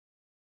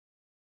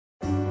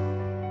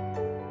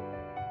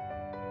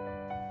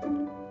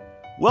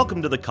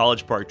Welcome to the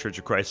College Park Church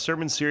of Christ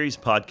Sermon Series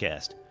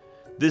podcast.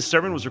 This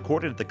sermon was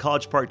recorded at the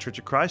College Park Church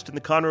of Christ in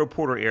the Conroe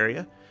Porter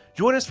area.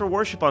 Join us for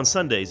worship on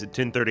Sundays at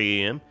 10:30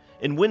 a.m.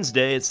 and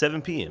Wednesday at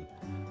 7 p.m.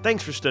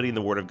 Thanks for studying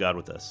the Word of God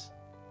with us.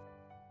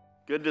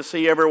 Good to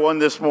see everyone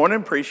this morning.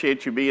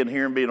 Appreciate you being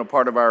here and being a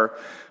part of our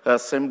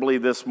assembly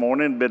this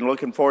morning. Been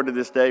looking forward to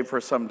this day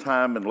for some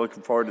time and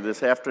looking forward to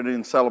this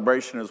afternoon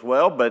celebration as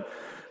well. But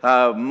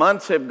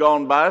months have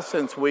gone by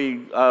since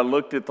we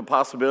looked at the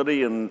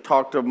possibility and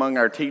talked among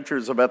our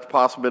teachers about the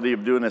possibility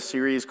of doing a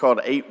series called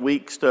 8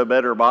 Weeks to a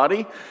Better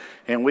Body.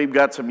 And we've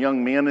got some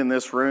young men in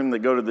this room that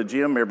go to the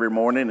gym every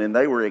morning, and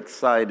they were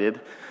excited.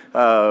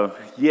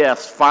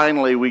 Yes,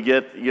 finally we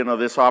get,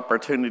 this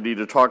opportunity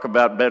to talk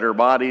about better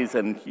bodies,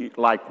 and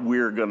like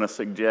we're going to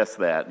suggest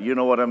that. You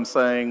know what I'm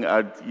saying?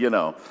 But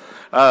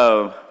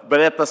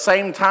at the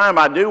same time,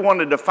 I do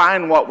want to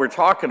define what we're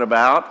talking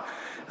about.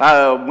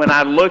 When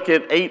I look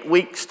at 8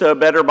 weeks to a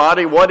better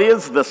body, what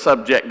is the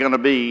subject going to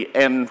be?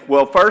 And,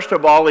 well, first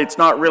of all, it's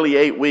not really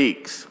 8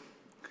 weeks.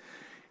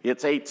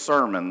 It's 8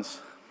 sermons,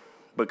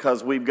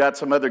 because we've got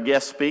some other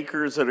guest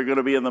speakers that are going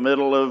to be in the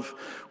middle of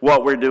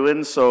what we're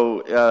doing.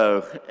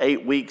 So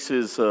 8 weeks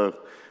is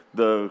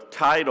the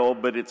title,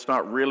 but it's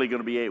not really going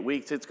to be 8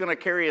 weeks. It's going to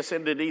carry us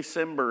into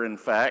December, in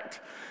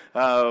fact,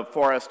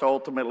 for us to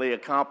ultimately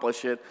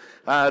accomplish it.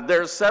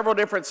 There's several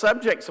different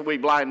subjects that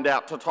we've lined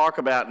out to talk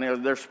about,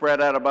 and they're spread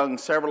out among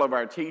several of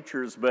our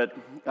teachers. But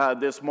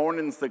this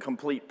morning's the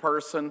complete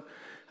person,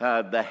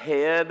 the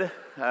head,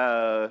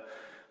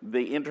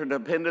 the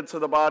interdependence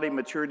of the body,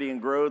 maturity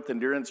and growth,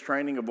 endurance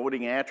training,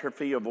 avoiding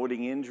atrophy,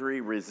 avoiding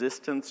injury,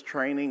 resistance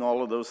training.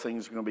 All of those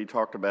things are going to be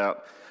talked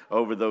about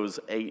over those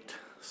 8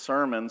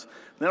 sermons.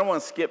 Then I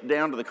want to skip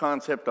down to the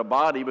concept of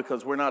body,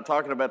 because we're not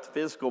talking about the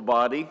physical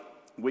body.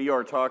 We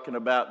are talking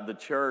about the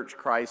church,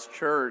 Christ's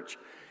church,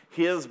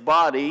 his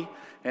body.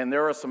 And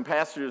there are some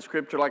passages of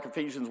scripture like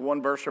Ephesians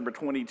 1 verse number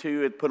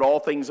 22. It put all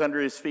things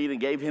under his feet and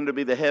gave him to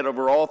be the head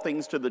over all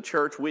things to the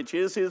church, which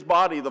is his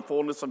body, the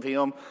fullness of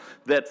him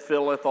that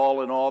filleth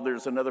all in all.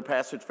 There's another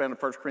passage found in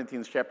 1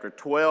 Corinthians chapter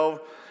 12.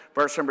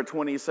 Verse number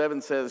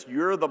 27 says,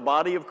 you're the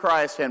body of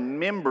Christ and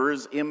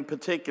members in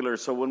particular.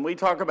 So when we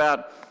talk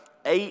about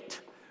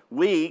 8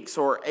 weeks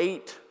or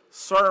 8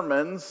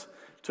 sermons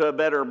to a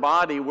better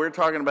body, we're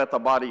talking about the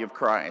body of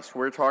Christ.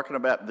 We're talking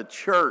about the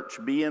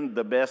church being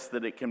the best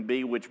that it can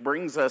be, which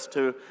brings us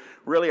to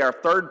really our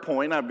third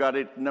point. I've got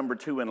it number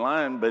 2 in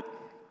line, but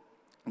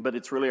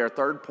it's really our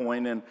third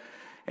point,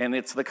 and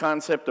it's the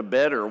concept of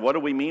better. What do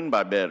we mean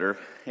by better?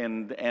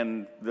 And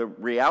the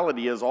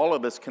reality is all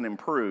of us can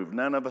improve.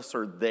 None of us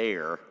are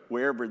there.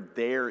 Wherever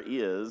there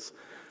is,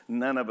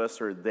 none of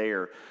us are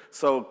there.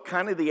 So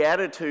kind of the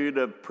attitude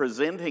of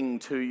presenting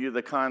to you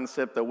the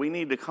concept that we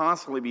need to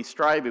constantly be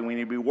striving, we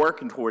need to be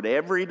working toward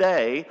every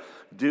day,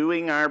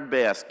 doing our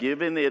best,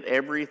 giving it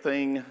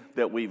everything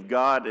that we've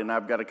got. And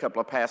I've got a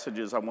couple of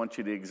passages I want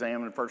you to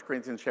examine. 1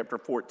 Corinthians chapter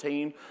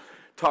 14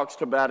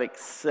 talks about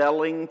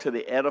excelling to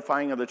the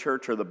edifying of the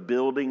church, or the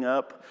building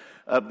up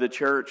of the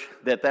church,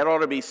 that ought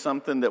to be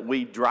something that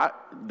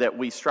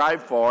we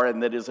strive for,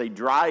 and that is a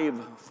drive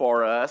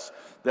for us,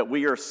 that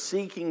we are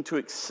seeking to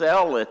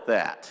excel at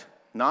that.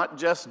 Not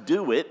just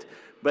do it,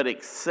 but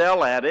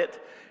excel at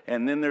it.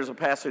 And then there's a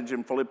passage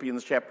in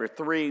Philippians chapter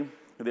 3.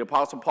 The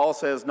Apostle Paul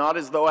says, not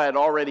as though I had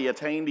already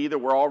attained, either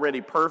were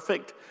already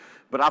perfect,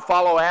 but I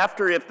follow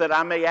after, if that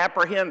I may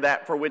apprehend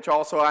that for which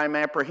also I am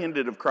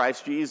apprehended of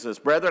Christ Jesus.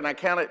 Brethren, I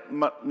count it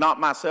not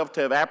myself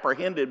to have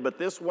apprehended, but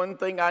this one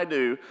thing I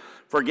do,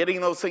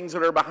 forgetting those things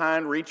that are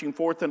behind, reaching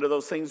forth into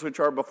those things which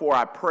are before,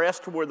 I press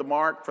toward the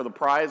mark for the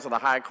prize of the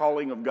high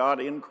calling of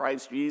God in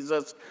Christ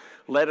Jesus.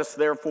 Let us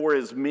therefore,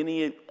 as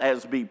many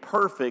as be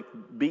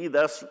perfect, be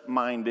thus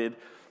minded.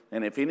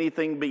 And if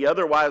anything be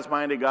otherwise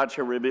minded, God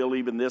shall reveal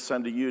even this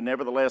unto you.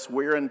 Nevertheless,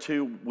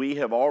 whereunto we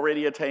have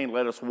already attained,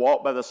 let us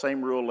walk by the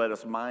same rule, let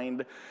us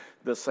mind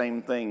the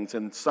same things.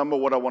 And some of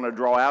what I want to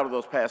draw out of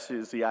those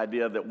passages is the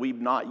idea that we've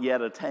not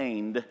yet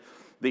attained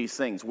these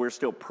things. We're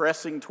still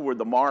pressing toward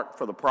the mark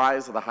for the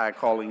prize of the high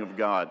calling of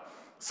God.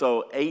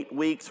 So 8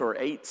 weeks or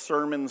 8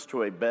 sermons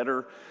to a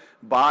better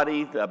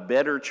body, a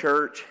better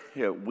church.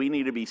 We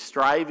need to be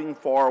striving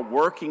for,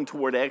 working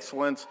toward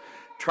excellence,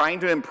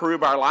 trying to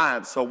improve our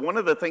lives. So one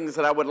of the things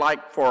that I would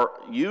like for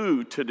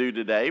you to do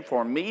today,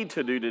 for me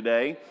to do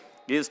today,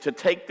 is to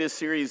take this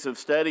series of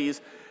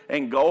studies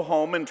and go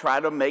home and try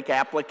to make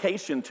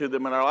application to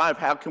them in our life.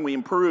 How can we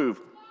improve?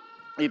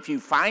 If you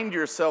find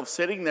yourself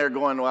sitting there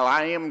going, well,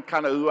 I am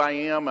kind of who I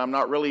am, I'm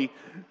not really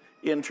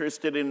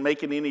interested in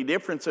making any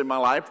difference in my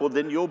life, well,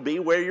 then you'll be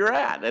where you're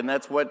at, and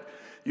that's what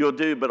you'll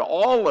do. But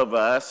all of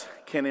us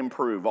can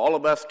improve. All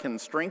of us can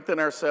strengthen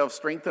ourselves,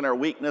 strengthen our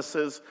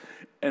weaknesses,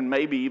 and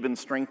maybe even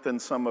strengthen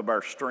some of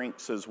our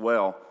strengths as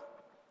well.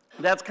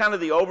 That's kind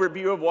of the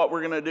overview of what we're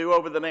going to do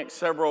over the next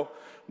several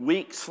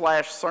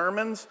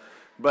weeks/sermons.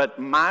 But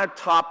my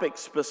topic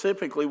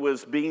specifically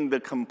was being the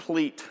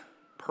complete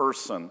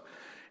person.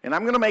 And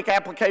I'm going to make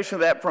application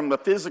of that from the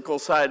physical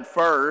side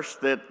first,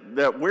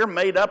 that we're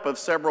made up of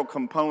several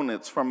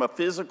components from a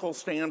physical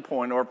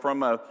standpoint, or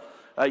from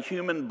a a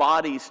human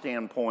body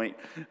standpoint.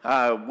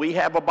 We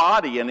have a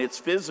body, and it's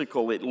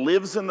physical. It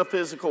lives in the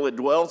physical. It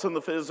dwells in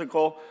the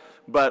physical.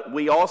 But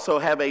we also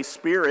have a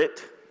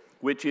spirit,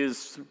 which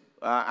is,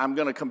 I'm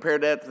going to compare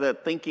that to the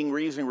thinking,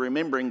 reasoning,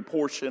 remembering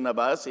portion of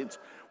us. It's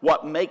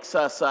what makes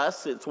us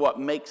us. It's what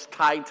makes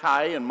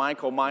Ty and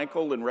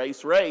Michael and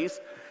Race.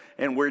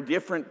 And we're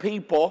different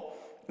people.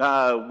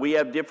 We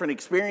have different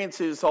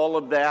experiences, all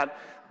of that.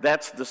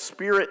 That's the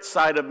spirit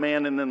side of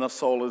man, and then the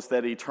soul is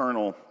that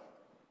eternal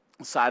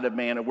side of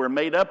man, and we're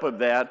made up of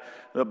that.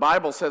 The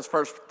Bible says,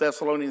 1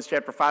 Thessalonians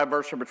chapter 5,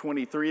 verse number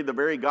 23, the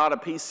very God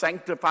of peace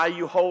sanctify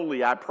you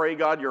wholly. I pray,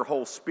 God, your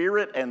whole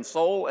spirit and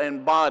soul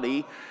and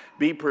body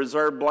be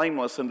preserved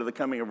blameless unto the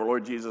coming of our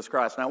Lord Jesus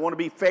Christ. Now, I want to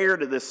be fair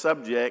to this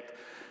subject,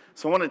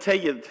 so I want to tell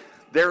you,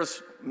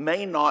 there's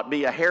may not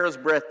be a hair's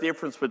breadth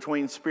difference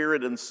between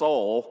spirit and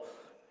soul.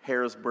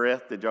 Hair's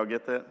breadth, did y'all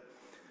get that?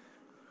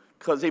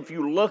 Because if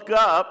you look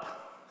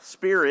up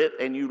spirit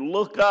and you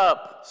look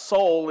up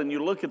soul and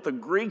you look at the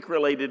Greek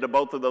related to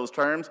both of those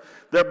terms,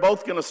 they're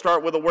both going to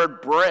start with the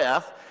word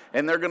breath,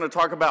 and they're going to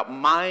talk about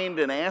mind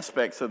and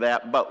aspects of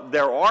that. But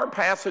there are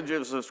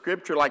passages of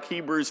Scripture like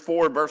Hebrews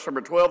 4, verse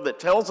number 12, that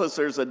tells us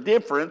there's a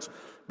difference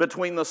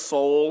between the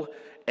soul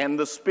and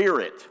the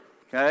spirit.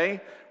 Okay?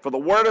 For the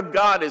word of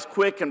God is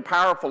quick and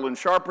powerful and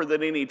sharper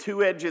than any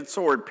two-edged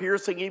sword,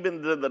 piercing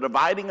even to the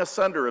dividing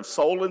asunder of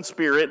soul and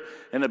spirit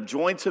and of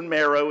joints and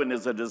marrow, and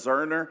is a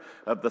discerner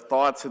of the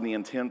thoughts and the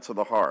intents of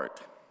the heart.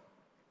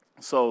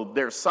 So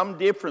there's some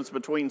difference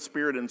between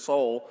spirit and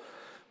soul.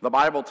 The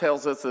Bible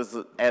tells us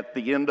that at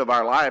the end of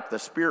our life, the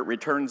spirit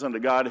returns unto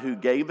God who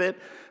gave it,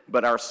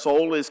 but our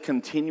soul is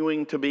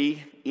continuing to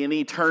be in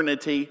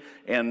eternity,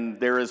 and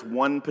there is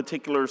one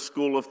particular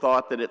school of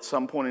thought that at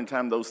some point in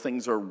time those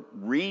things are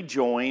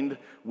rejoined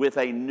with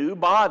a new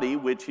body,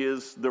 which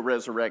is the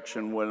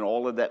resurrection, when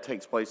all of that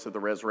takes place at the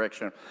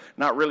resurrection.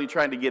 Not really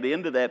trying to get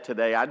into that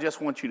today. I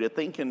just want you to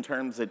think in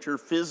terms that your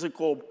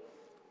physical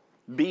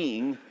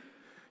being,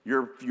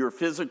 your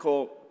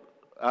physical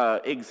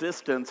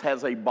existence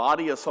has a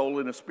body, a soul,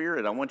 and a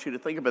spirit. I want you to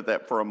think about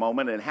that for a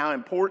moment and how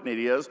important it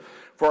is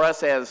for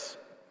us as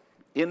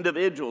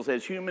individuals,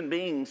 as human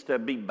beings, to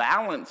be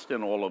balanced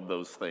in all of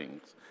those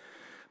things.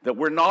 That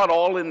we're not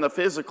all in the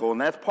physical,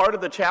 and that's part of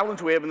the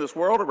challenge we have in this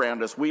world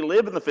around us. We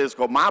live in the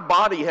physical. My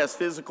body has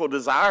physical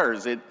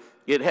desires.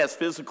 It has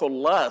physical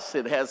lusts.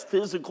 It has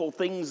physical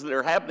things that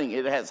are happening.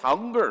 It has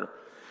hunger.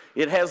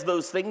 It has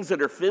those things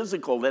that are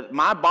physical, that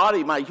my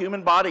body, my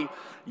human body,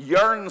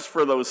 yearns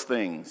for those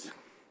things.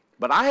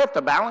 But I have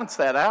to balance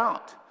that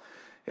out.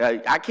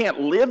 I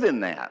can't live in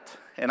that,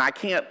 and I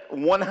can't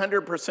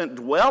 100%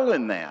 dwell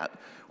in that,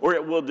 or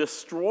it will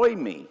destroy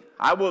me.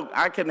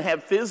 I can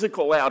have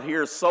physical out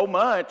here so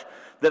much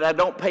that I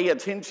don't pay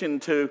attention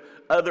to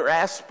other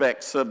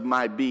aspects of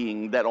my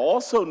being that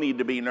also need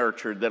to be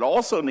nurtured, that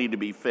also need to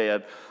be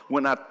fed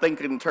when I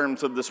think in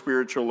terms of the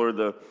spiritual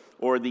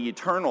or the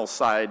eternal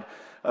side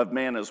of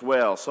man as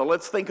well. So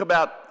let's think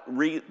about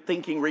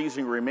thinking,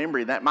 reasoning,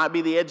 remembering. That might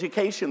be the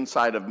education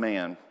side of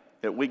man.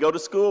 That we go to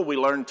school, we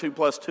learn 2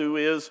 + 2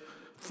 is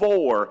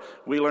 4.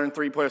 We learn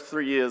 3 +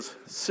 3 is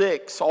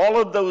 6.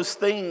 All of those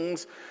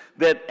things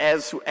that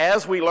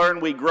as we learn,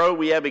 we grow,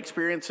 we have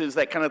experiences,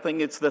 that kind of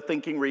thing. It's the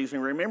thinking,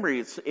 reasoning,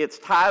 remembering. It's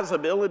Ty's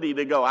ability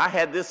to go, I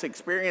had this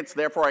experience,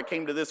 therefore I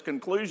came to this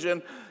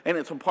conclusion, and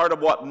it's a part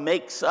of what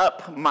makes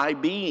up my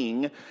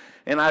being.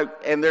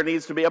 And there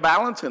needs to be a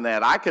balance in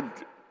that.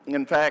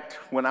 In fact,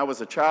 when I was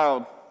a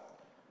child,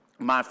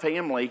 my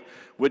family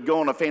would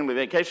go on a family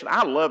vacation.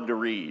 I love to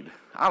read.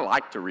 I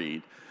like to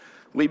read.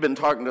 We've been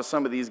talking to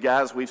some of these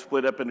guys. We've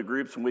split up into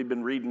groups, and we've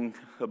been reading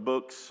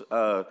books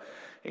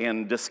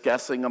and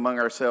discussing among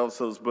ourselves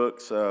those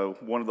books.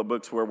 One of the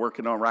books we're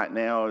working on right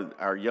now,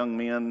 our young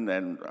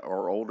men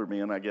or older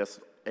men, I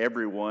guess,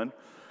 everyone.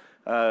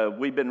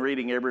 We've been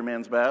reading Every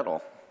Man's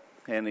Battle.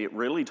 And it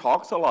really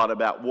talks a lot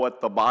about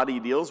what the body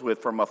deals with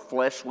from a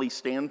fleshly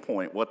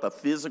standpoint, what the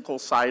physical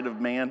side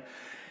of man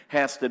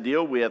has to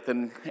deal with.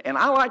 And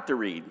I like to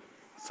read,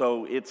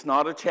 so it's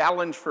not a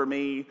challenge for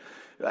me.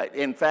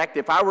 In fact,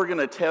 if I were going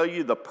to tell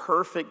you the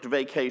perfect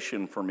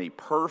vacation for me,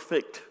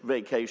 perfect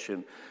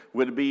vacation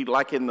would be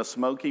like in the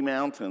Smoky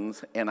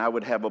Mountains, and I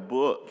would have a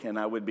book, and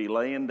I would be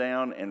laying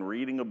down and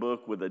reading a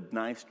book with a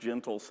nice,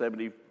 gentle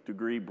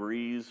 70-degree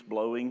breeze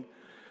blowing.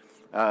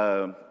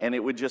 And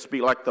it would just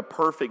be like the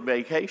perfect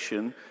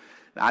vacation.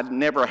 I'd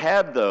never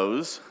had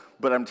those,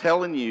 but I'm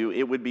telling you,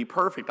 it would be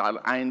perfect.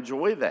 I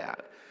enjoy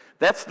that.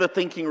 That's the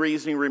thinking,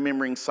 reasoning,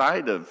 remembering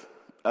side of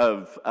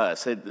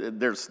us.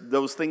 There's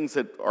those things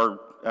that are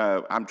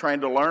I'm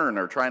trying to learn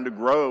or trying to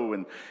grow,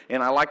 and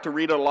I like to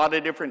read a lot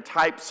of different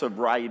types of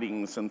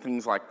writings and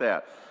things like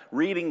that.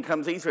 Reading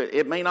comes easy.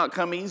 It may not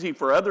come easy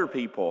for other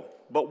people,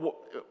 but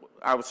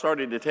I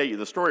started to tell you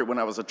the story. When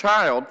I was a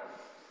child,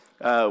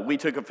 we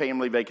took a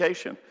family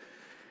vacation.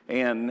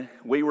 And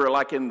we were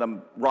like in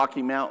the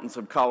Rocky Mountains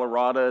of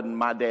Colorado, and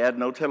my dad,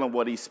 no telling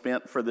what he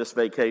spent for this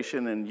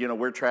vacation. And,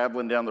 we're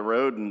traveling down the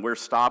road, and we're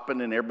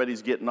stopping, and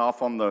everybody's getting off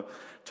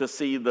to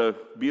see the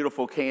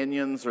beautiful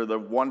canyons or the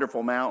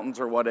wonderful mountains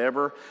or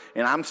whatever.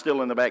 And I'm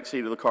still in the back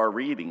seat of the car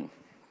reading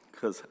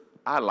because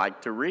I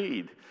like to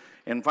read.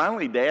 And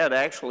finally, Dad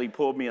actually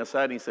pulled me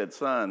aside and he said,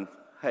 "Son,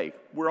 hey,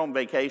 we're on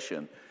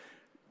vacation.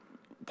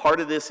 Part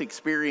of this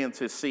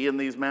experience is seeing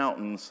these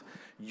mountains.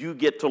 You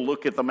get to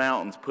look at the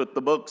mountains, put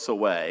the books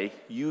away.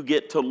 You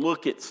get to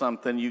look at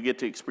something. You get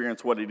to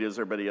experience what it is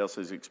everybody else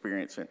is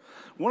experiencing."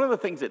 One of the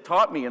things that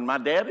taught me, and my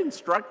dad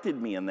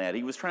instructed me in that,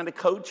 he was trying to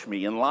coach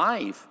me in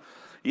life,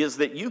 is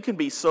that you can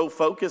be so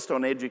focused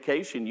on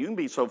education, you can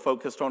be so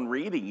focused on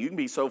reading, you can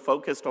be so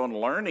focused on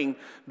learning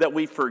that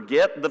we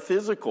forget the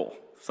physical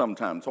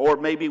sometimes, or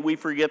maybe we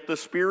forget the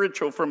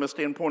spiritual from a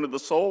standpoint of the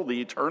soul, the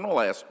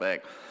eternal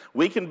aspect.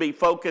 We can be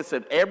focused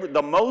at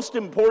the most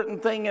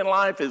important thing in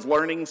life is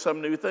learning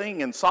some new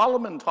thing. And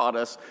Solomon taught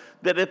us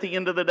that at the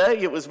end of the day,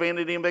 it was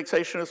vanity and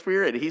vexation of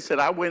spirit. He said,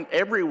 I went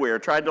everywhere,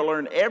 tried to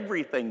learn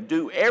everything,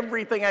 do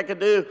everything I could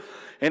do.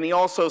 And he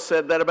also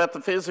said that about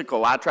the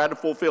physical. I tried to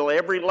fulfill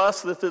every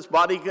lust that this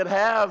body could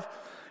have.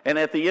 And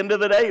at the end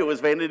of the day, it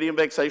was vanity and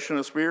vexation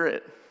of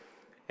spirit.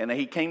 And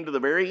he came to the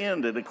very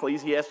end in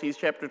Ecclesiastes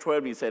chapter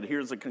 12. He said,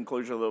 here's the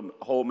conclusion of the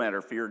whole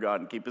matter. Fear God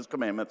and keep his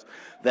commandments.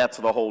 That's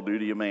the whole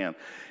duty of man.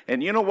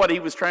 And you know what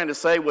he was trying to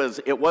say was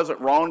it wasn't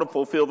wrong to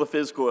fulfill the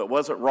physical. It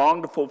wasn't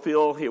wrong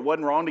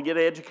to get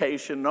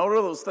education. None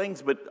of those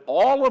things. But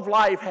all of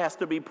life has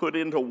to be put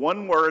into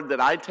one word that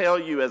I tell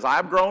you as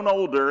I've grown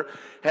older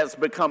has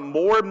become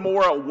more and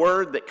more a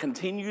word that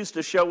continues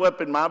to show up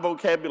in my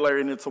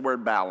vocabulary, and it's the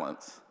word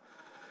balance.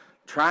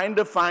 Trying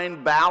to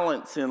find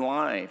balance in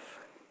life.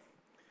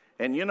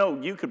 And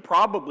you could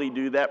probably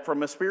do that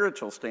from a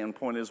spiritual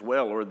standpoint as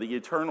well, or the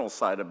eternal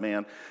side of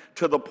man,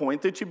 to the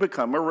point that you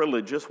become a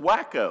religious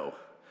wacko,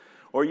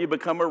 or you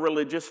become a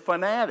religious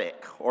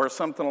fanatic, or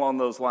something along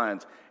those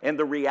lines. And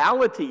the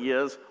reality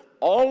is,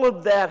 all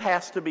of that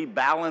has to be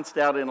balanced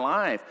out in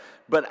life.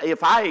 But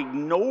if I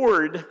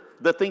ignored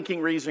the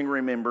thinking, reasoning,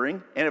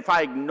 remembering, and if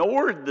I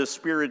ignored the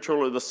spiritual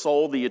or the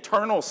soul, the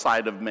eternal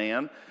side of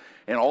man,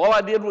 and all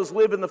I did was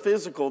live in the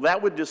physical,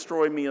 that would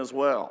destroy me as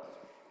well.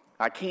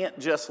 I can't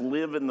just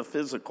live in the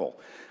physical.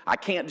 I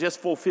can't just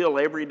fulfill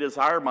every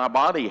desire my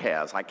body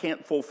has. I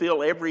can't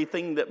fulfill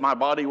everything that my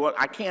body wants.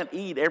 I can't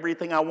eat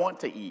everything I want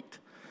to eat.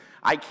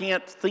 I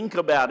can't think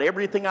about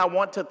everything I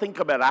want to think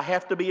about. I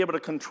have to be able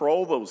to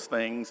control those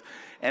things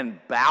and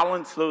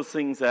balance those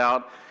things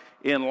out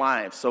in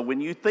life. So when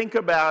you think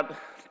about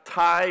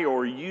Ty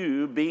or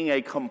you being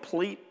a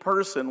complete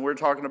person, we're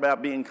talking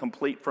about being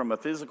complete from a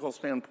physical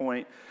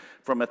standpoint,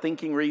 from a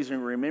thinking,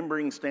 reasoning,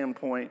 remembering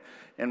standpoint,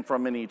 and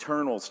from an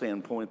eternal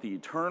standpoint. The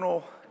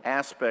eternal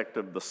aspect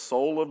of the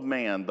soul of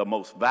man, the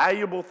most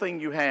valuable thing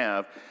you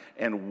have,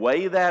 and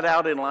weigh that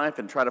out in life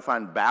and try to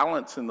find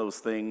balance in those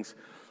things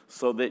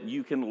so that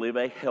you can live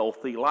a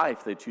healthy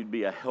life, that you'd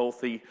be a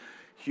healthy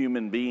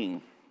human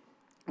being.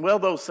 Well,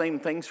 those same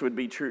things would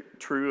be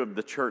true of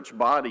the church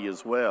body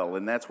as well,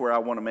 and that's where I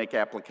want to make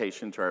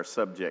application to our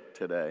subject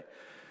today.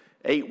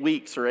 8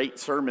 weeks or 8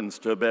 sermons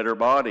to a better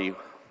body.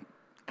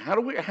 How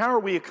are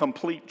we a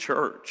complete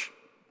church?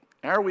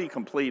 How are we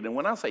complete? And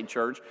when I say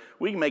church,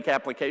 we can make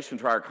application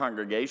to our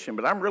congregation,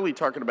 but I'm really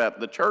talking about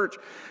the church.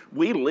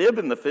 We live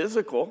in the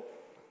physical.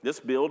 This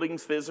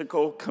building's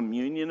physical.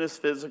 Communion is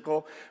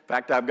physical. In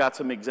fact, I've got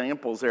some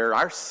examples there.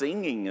 Our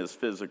singing is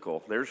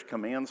physical. There's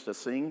commands to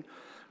sing.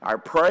 Our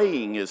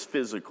praying is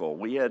physical.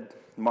 We had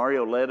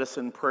Mario led us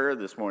in prayer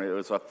this morning. It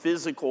was a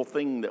physical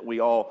thing that we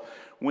all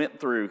went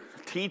through.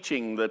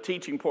 The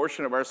teaching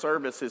portion of our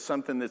service is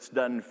something that's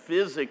done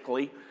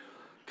physically.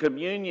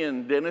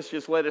 Communion, Dennis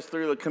just led us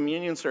through the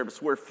communion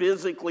service. We're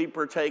physically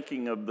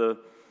partaking of the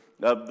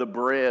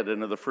bread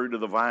and of the fruit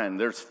of the vine.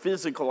 There's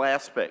physical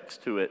aspects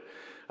to it.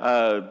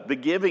 The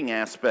giving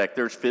aspect,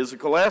 there's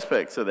physical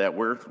aspects of that.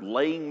 We're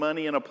laying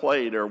money in a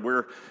plate, or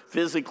we're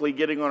physically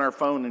getting on our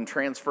phone and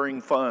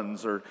transferring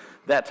funds, or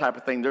that type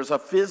of thing. There's a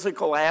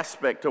physical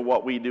aspect to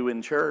what we do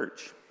in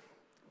church.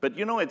 But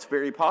it's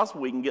very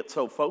possible we can get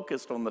so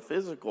focused on the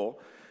physical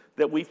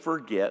that we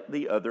forget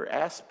the other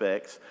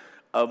aspects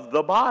of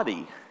the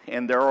body.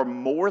 And there are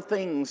more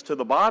things to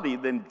the body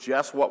than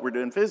just what we're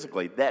doing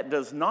physically. That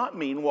does not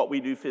mean what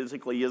we do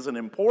physically isn't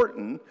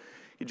important.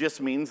 It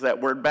just means that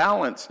word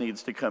balance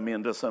needs to come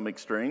in to some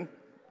extreme,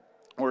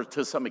 or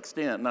to some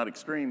extent, not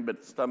extreme,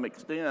 but to some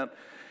extent.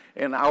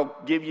 And I'll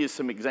give you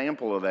some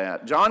example of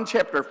that. John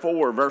chapter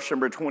 4, verse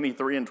number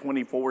 23 and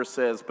 24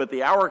 says, "But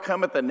the hour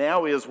cometh, and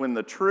now is, when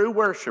the true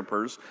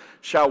worshipers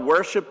shall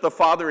worship the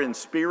Father in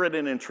spirit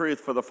and in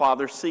truth, for the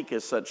Father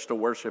seeketh such to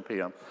worship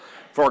him.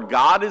 For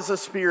God is a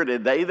spirit,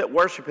 and they that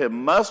worship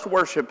him must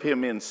worship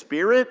him in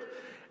spirit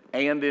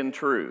and in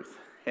truth."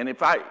 And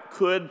if I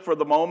could, for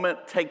the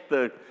moment, take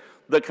the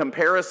the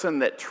comparison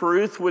that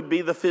truth would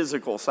be the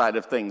physical side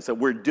of things, that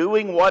we're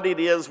doing what it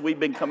is we've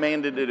been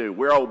commanded to do.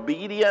 We're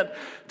obedient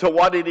to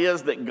what it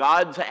is that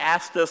God's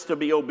asked us to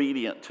be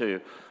obedient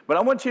to. But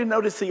I want you to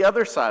notice the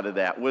other side of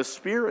that was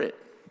spirit,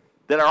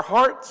 that our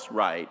heart's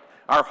right,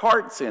 our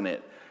heart's in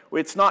it.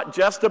 It's not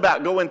just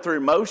about going through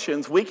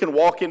motions. We can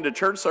walk into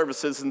church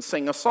services and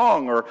sing a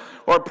song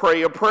or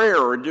pray a prayer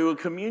or do a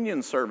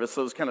communion service,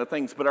 those kind of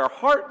things. But our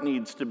heart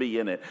needs to be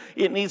in it.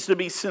 It needs to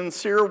be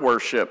sincere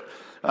worship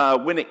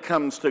when it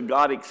comes to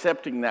God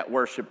accepting that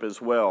worship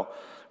as well.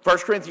 1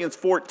 Corinthians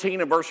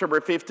 14 and verse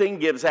number 15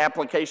 gives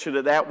application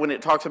to that when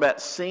it talks about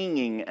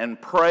singing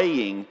and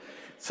praying. It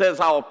says,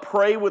 I'll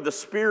pray with the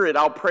Spirit,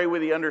 I'll pray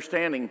with the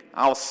understanding.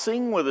 I'll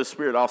sing with the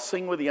Spirit, I'll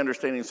sing with the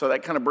understanding. So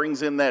that kind of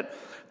brings in that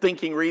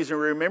thinking, reason,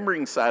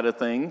 remembering side of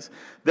things,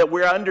 that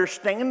we're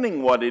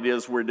understanding what it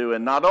is we're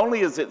doing. Not only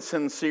is it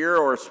sincere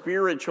or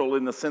spiritual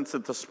in the sense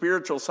that the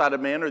spiritual side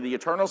of man or the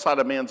eternal side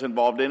of man's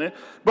involved in it,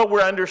 but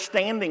we're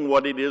understanding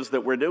what it is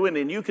that we're doing.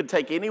 And you could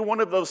take any one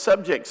of those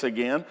subjects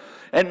again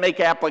and make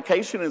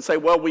application and say,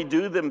 well, we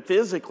do them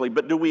physically,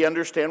 but do we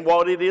understand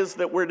what it is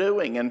that we're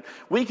doing? And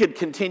we could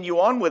continue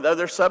on with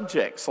other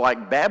subjects,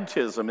 like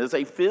baptism is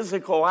a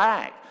physical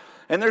act.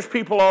 And there's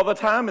people all the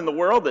time in the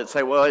world that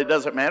say, well, it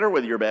doesn't matter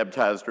whether you're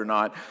baptized or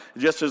not,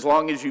 just as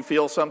long as you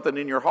feel something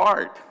in your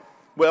heart.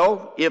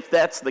 Well, if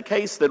that's the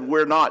case, then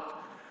we're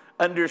not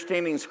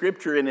understanding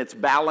Scripture in its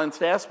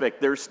balanced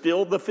aspect. There's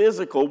still the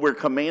physical. We're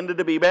commanded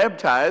to be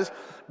baptized,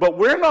 but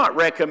we're not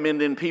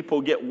recommending people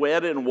get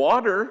wet in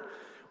water.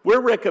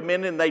 We're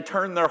recommending they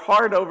turn their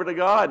heart over to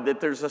God,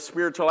 that there's a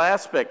spiritual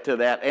aspect to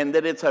that, and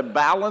that it's a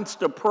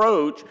balanced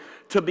approach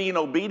to being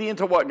obedient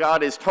to what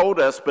God has told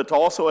us, but to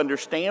also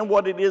understand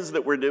what it is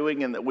that we're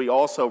doing, and that we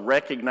also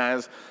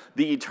recognize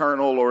the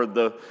eternal or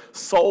the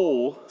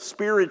soul,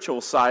 spiritual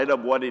side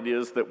of what it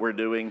is that we're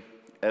doing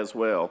as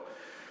well.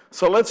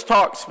 So let's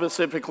talk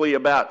specifically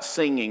about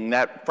singing.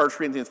 That 1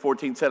 Corinthians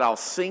 14 said, I'll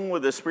sing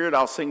with the Spirit,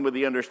 I'll sing with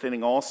the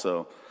understanding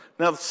also.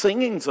 Now,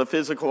 singing's a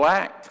physical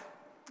act.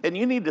 And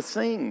you need to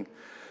sing.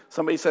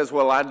 Somebody says,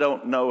 well, I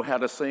don't know how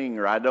to sing,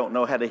 or I don't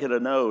know how to hit a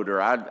note,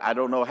 or I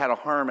don't know how to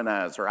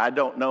harmonize, or I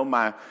don't know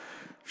my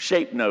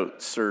shape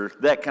notes, or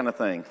that kind of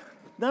thing.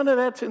 None of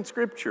that's in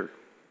Scripture.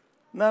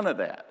 None of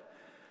that.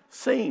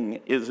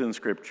 Sing is in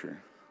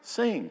Scripture.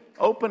 Sing.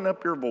 Open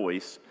up your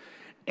voice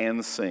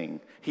and sing.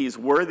 He's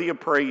worthy of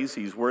praise.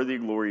 He's worthy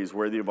of glory. He's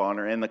worthy of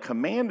honor. And the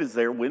command is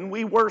there when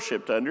we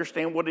worship to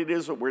understand what it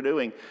is that we're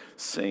doing.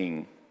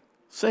 Sing.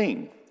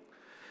 Sing.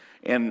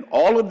 And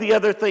all of the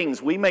other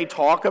things, we may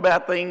talk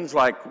about things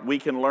like we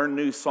can learn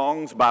new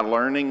songs by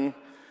learning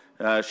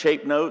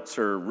shape notes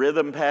or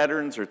rhythm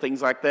patterns or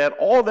things like that.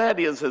 All that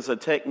is a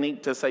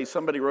technique to say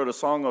somebody wrote a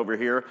song over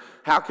here.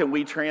 How can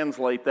we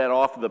translate that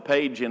off of the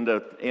page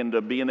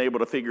into being able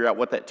to figure out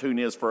what that tune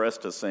is for us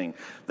to sing?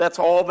 That's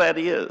all that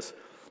is.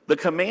 The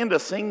command to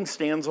sing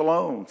stands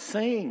alone.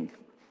 Sing.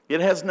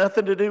 It has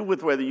nothing to do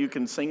with whether you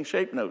can sing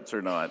shape notes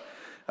or not.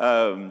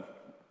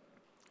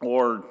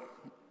 Or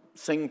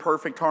sing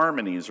perfect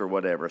harmonies or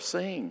whatever.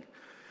 Sing.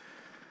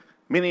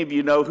 Many of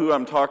you know who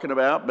I'm talking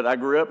about, but I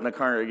grew up in a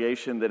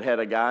congregation that had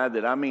a guy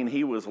that,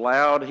 he was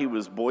loud, he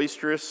was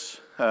boisterous,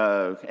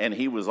 and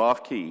he was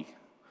off key.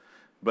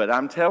 But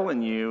I'm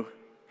telling you,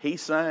 he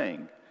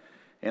sang.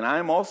 And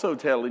I'm also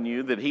telling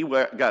you that he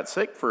got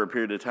sick for a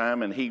period of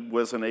time and he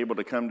wasn't able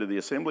to come to the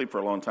assembly for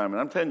a long time.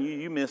 And I'm telling you,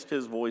 you missed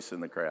his voice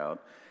in the crowd.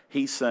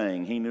 He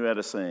sang. He knew how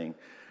to sing.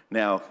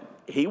 Now,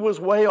 he was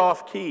way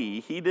off key.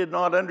 He did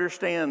not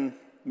understand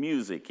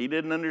music. He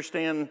didn't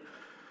understand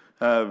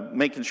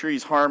making sure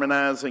he's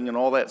harmonizing and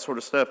all that sort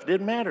of stuff. It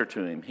didn't matter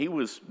to him. He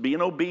was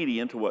being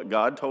obedient to what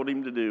God told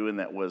him to do, and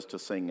that was to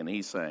sing, and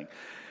he sang.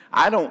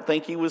 I don't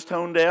think he was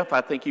tone deaf.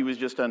 I think he was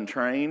just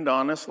untrained,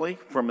 honestly,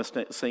 from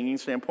a singing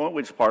standpoint,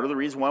 which is part of the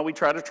reason why we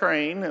try to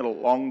train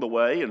along the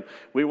way. And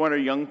we want our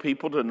young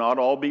people to not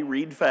all be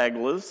Reed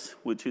Faglas,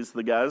 which is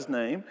the guy's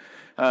name.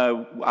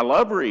 I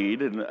love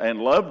Reed and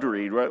loved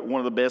Reed, right? One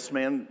of the best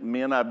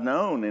men I've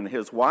known, and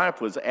his wife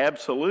was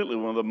absolutely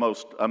one of the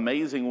most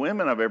amazing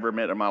women I've ever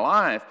met in my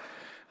life.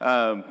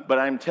 But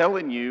I'm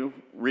telling you,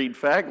 Reed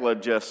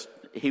Fagla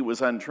he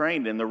was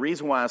untrained. And the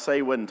reason why I say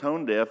he wasn't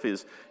tone deaf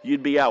is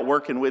you'd be out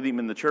working with him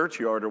in the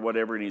churchyard or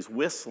whatever, and he's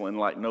whistling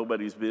like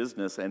nobody's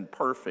business, and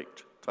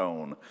perfect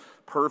tone.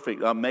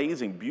 Perfect,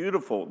 amazing,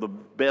 beautiful, the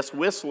best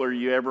whistler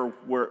you ever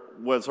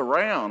was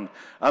around.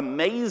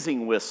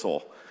 Amazing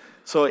whistle.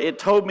 So it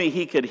told me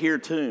he could hear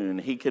tune,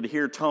 he could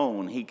hear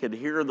tone, he could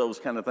hear those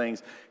kind of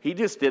things. He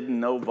just didn't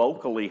know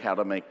vocally how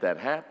to make that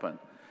happen.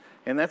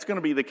 And that's going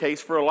to be the case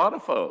for a lot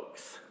of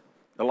folks.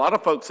 A lot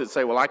of folks that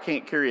say, well, I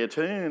can't carry a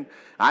tune,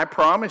 I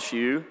promise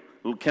you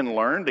can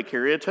learn to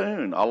carry a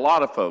tune. A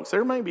lot of folks.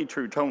 There may be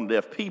true tone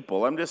deaf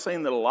people. I'm just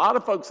saying that a lot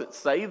of folks that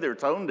say they're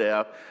tone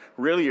deaf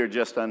really are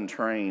just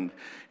untrained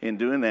in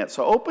doing that.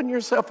 So open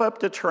yourself up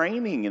to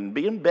training and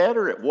being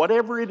better at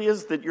whatever it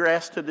is that you're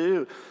asked to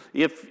do.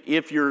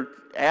 If you're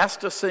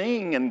asked to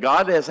sing and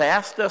God has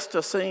asked us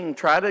to sing,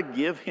 try to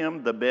give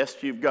him the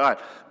best you've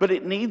got. But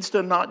it needs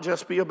to not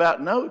just be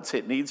about notes.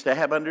 It needs to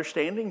have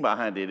understanding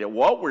behind it. And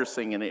what we're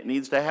singing, it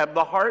needs to have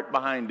the heart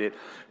behind it.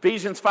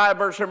 Ephesians 5,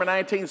 verse number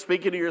 19,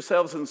 speaking to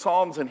yourselves in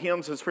psalms and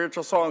hymns and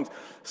spiritual songs,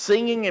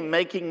 singing and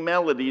making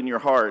melody in your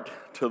heart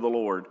to the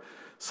Lord.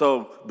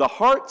 So the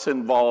heart's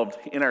involved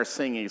in our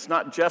singing. It's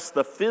not just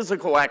the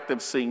physical act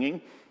of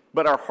singing,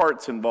 but our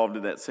heart's involved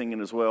in that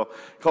singing as well.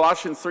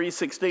 Colossians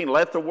 3:16,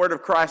 let the word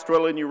of Christ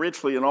dwell in you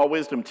richly in all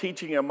wisdom,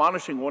 teaching and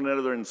admonishing one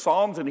another in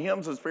psalms and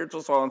hymns and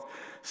spiritual songs,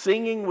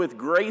 singing with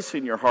grace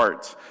in your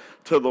hearts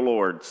to the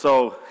Lord.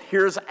 So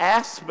here's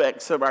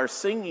aspects of our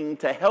singing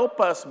to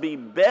help us be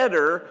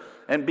better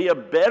and be a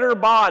better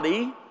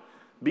body,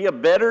 be a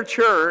better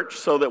church,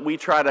 so that we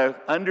try to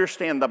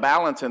understand the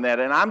balance in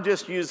that. And I'm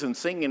just using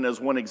singing as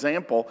one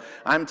example.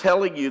 I'm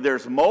telling you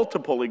there's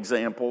multiple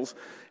examples.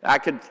 I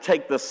could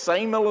take the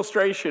same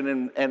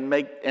illustration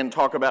and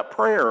talk about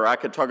prayer, or I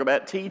could talk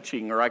about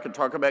teaching, or I could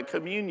talk about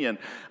communion.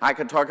 I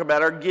could talk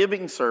about our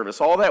giving service,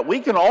 all that. We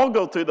can all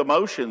go through the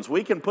motions.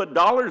 We can put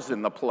dollars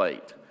in the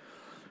plate.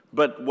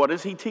 But what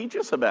does he teach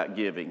us about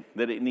giving?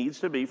 That it needs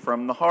to be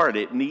from the heart.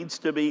 It needs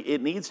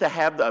to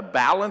have a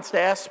balanced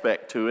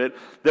aspect to it,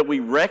 that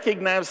we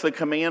recognize the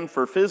command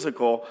for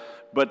physical,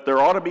 but there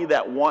ought to be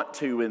that want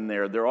to in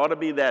there. There ought to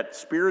be that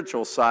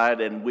spiritual side,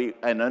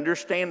 and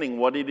understanding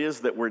what it is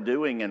that we're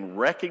doing and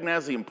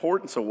recognize the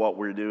importance of what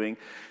we're doing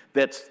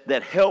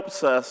that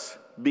helps us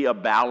be a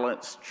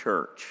balanced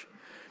church.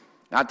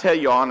 I tell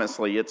you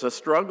honestly, it's a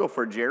struggle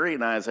for Jerry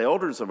and I as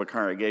elders of a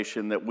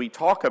congregation that we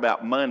talk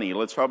about money.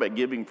 Let's talk about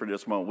giving for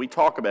just a moment. We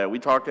talk about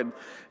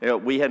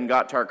it. We hadn't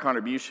got to our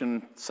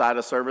contribution side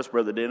of service.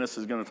 Brother Dennis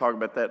is going to talk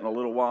about that in a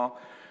little while.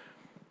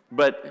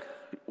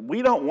 But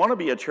we don't want to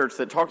be a church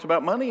that talks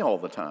about money all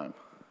the time,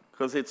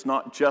 because it's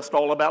not just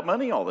all about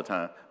money all the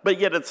time. But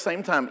yet at the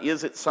same time,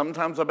 is it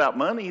sometimes about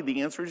money?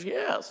 The answer is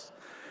yes.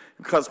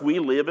 Because we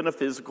live in a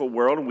physical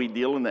world and we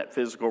deal in that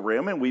physical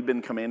realm, and we've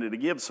been commanded to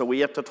give. So we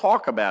have to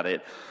talk about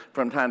it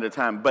from time to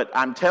time. But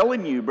I'm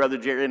telling you, Brother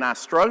Jerry and I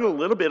struggle a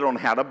little bit on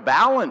how to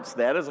balance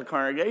that as a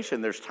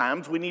congregation. There's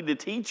times we need to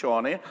teach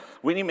on it.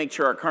 We need to make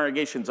sure our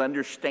congregation's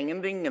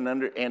understanding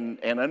and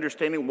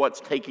understanding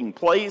what's taking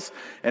place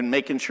and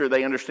making sure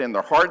they understand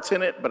their hearts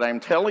in it. But I'm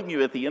telling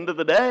you, at the end of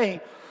the day,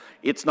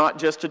 it's not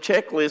just a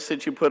checklist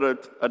that you put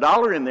a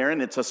dollar in there,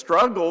 and it's a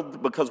struggle,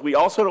 because we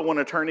also don't want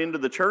to turn into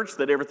the church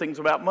that everything's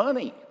about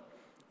money.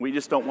 We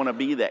just don't want to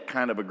be that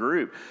kind of a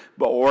group.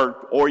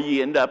 Or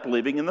you end up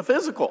living in the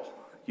physical.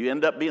 You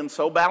end up being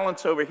so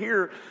balanced over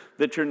here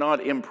that you're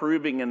not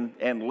improving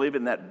and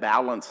living that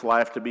balanced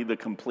life to be the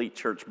complete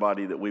church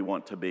body that we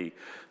want to be.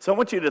 So I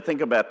want you to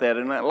think about that.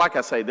 And like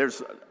I say,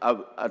 there's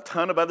a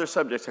ton of other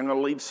subjects. I'm going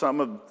to leave some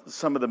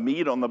of the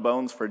meat on the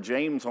bones for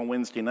James on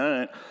Wednesday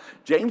night.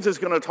 James is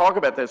going to talk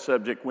about this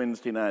subject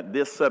Wednesday night,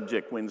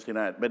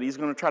 but he's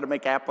going to try to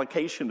make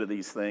application to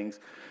these things.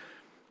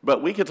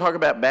 But we could talk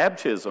about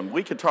baptism.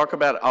 We could talk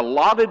about a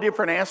lot of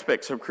different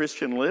aspects of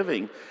Christian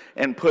living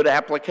and put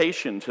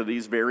application to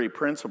these very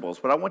principles.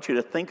 But I want you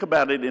to think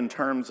about it in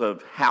terms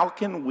of how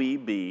can we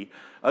be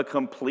a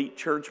complete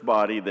church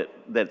body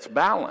that's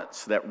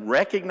balanced, that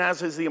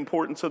recognizes the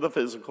importance of the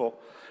physical,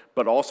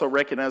 but also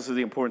recognizes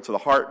the importance of the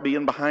heart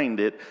being behind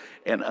it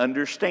and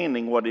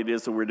understanding what it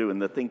is that we're doing,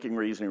 the thinking,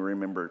 reasoning,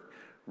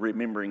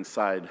 remembering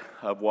side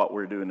of what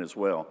we're doing as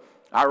well.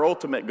 Our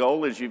ultimate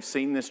goal, as you've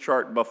seen this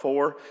chart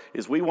before,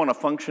 is we want a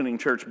functioning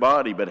church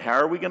body, but how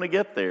are we going to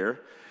get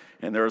there?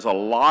 And there's a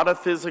lot of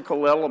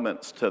physical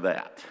elements to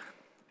that.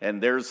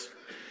 And there's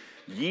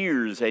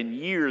years and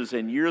years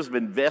and years of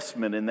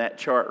investment in that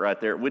chart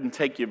right there. It wouldn't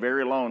take you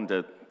very long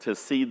to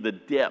see the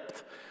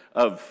depth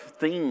of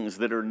things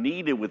that are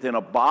needed within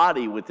a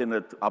body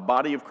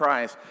of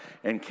Christ.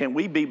 And can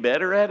we be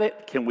better at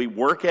it? Can we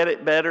work at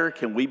it better?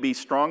 Can we be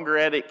stronger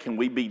at it? Can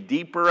we be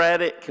deeper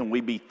at it? Can we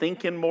be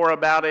thinking more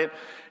about it?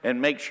 And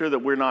make sure that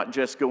we're not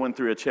just going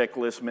through a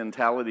checklist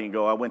mentality and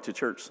go, I went to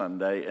church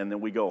Sunday, and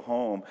then we go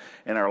home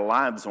and our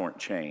lives aren't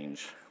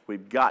changed.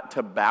 We've got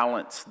to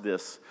balance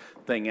this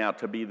thing out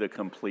to be the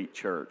complete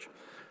church.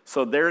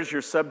 So there's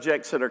your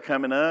subjects that are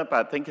coming up.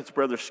 I think it's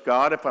Brother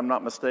Scott, if I'm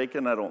not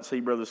mistaken. I don't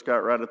see Brother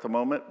Scott right at the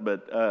moment,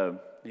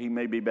 but he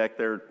may be back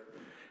there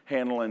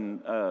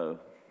handling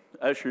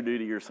usher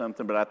duty or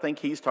something. But I think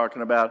he's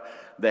talking about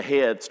the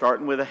head,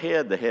 starting with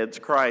the head's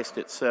Christ,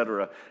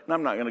 etc. And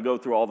I'm not going to go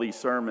through all these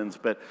sermons,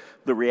 but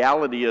the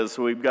reality is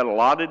we've got a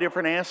lot of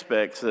different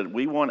aspects that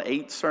we want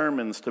 8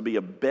 sermons to be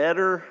a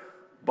better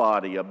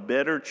body, a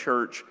better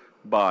church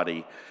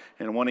body.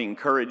 And I want to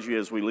encourage you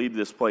as we leave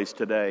this place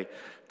today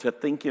to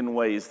think in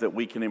ways that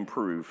we can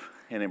improve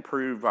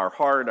our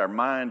heart, our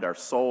mind, our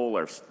soul,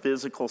 our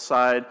physical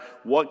side.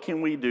 What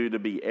can we do to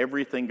be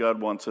everything God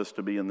wants us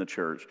to be in the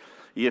church?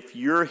 If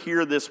you're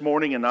here this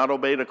morning and not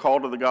obeyed a call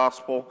to the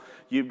gospel,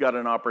 you've got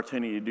an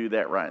opportunity to do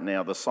that right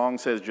now. The song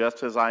says,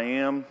 just as I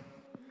am,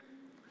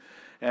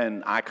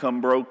 And I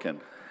come broken.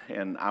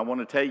 And I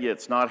want to tell you,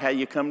 it's not how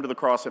you come to the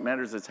cross that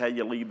matters, it's how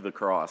you leave the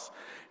cross.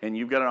 And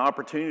you've got an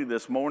opportunity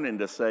this morning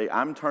to say,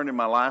 I'm turning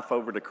my life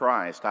over to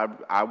Christ.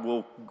 I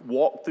will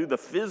walk through the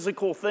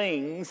physical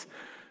things,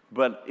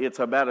 but it's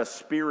about a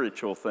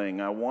spiritual thing.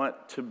 I want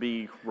to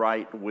be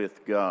right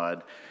with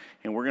God.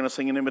 And we're going to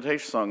sing an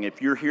invitation song.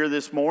 If you're here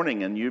this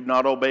morning and you've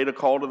not obeyed a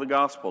call to the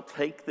gospel,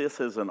 take this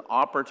as an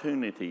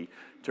opportunity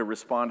to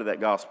respond to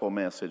that gospel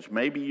message.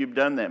 Maybe you've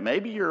done that.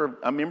 Maybe you're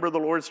a member of the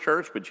Lord's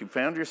church, but you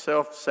found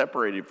yourself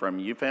separated from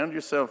Him. You found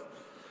yourself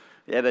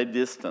at a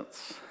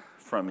distance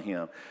from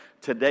Him.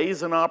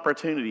 Today's an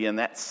opportunity, and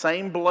that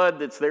same blood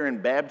that's there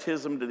in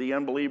baptism to the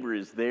unbeliever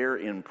is there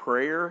in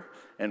prayer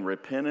and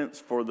repentance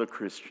for the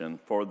Christian,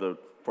 for the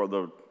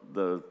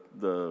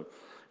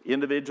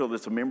individual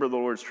that's a member of the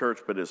Lord's church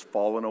but has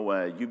fallen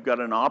away. You've got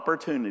an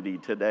opportunity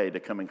today to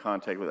come in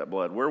contact with that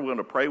blood. We're going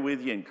to pray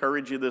with you,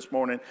 encourage you this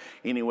morning.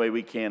 Any way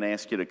we can,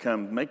 ask you to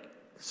come.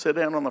 Sit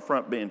down on the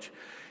front bench,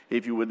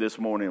 if you would, this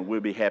morning.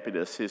 We'll be happy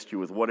to assist you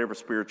with whatever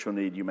spiritual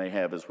need you may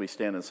have as we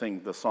stand and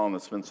sing the song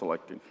that's been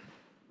selected.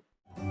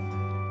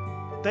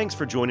 Thanks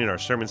for joining our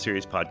Sermon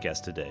Series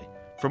podcast today.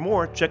 For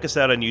more, check us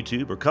out on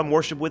YouTube or come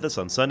worship with us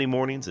on Sunday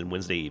mornings and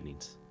Wednesday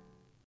evenings.